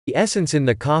The essence in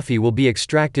the coffee will be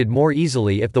extracted more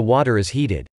easily if the water is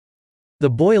heated. The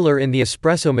boiler in the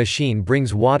espresso machine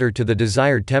brings water to the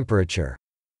desired temperature.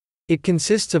 It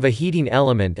consists of a heating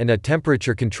element and a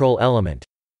temperature control element.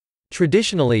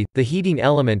 Traditionally, the heating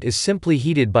element is simply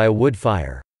heated by a wood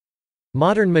fire.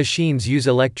 Modern machines use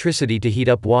electricity to heat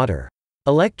up water.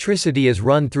 Electricity is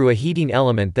run through a heating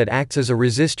element that acts as a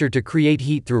resistor to create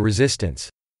heat through resistance.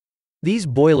 These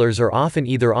boilers are often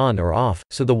either on or off,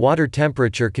 so the water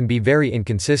temperature can be very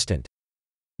inconsistent.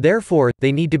 Therefore,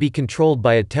 they need to be controlled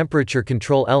by a temperature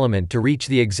control element to reach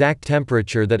the exact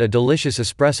temperature that a delicious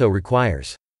espresso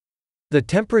requires. The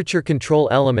temperature control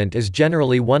element is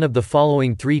generally one of the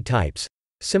following three types: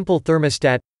 simple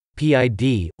thermostat,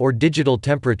 PID, or digital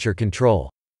temperature control.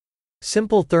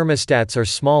 Simple thermostats are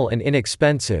small and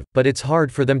inexpensive, but it's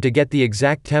hard for them to get the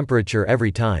exact temperature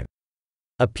every time.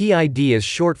 A PID is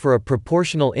short for a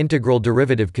proportional integral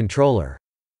derivative controller.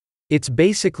 It's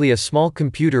basically a small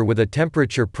computer with a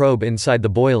temperature probe inside the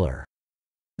boiler.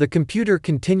 The computer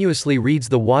continuously reads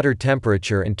the water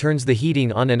temperature and turns the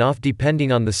heating on and off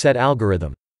depending on the set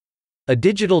algorithm. A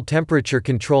digital temperature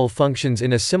control functions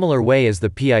in a similar way as the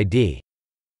PID.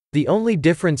 The only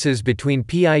differences between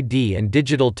PID and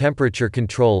digital temperature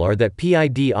control are that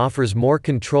PID offers more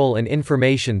control and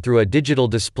information through a digital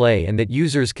display and that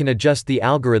users can adjust the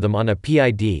algorithm on a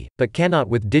PID, but cannot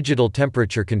with digital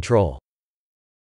temperature control.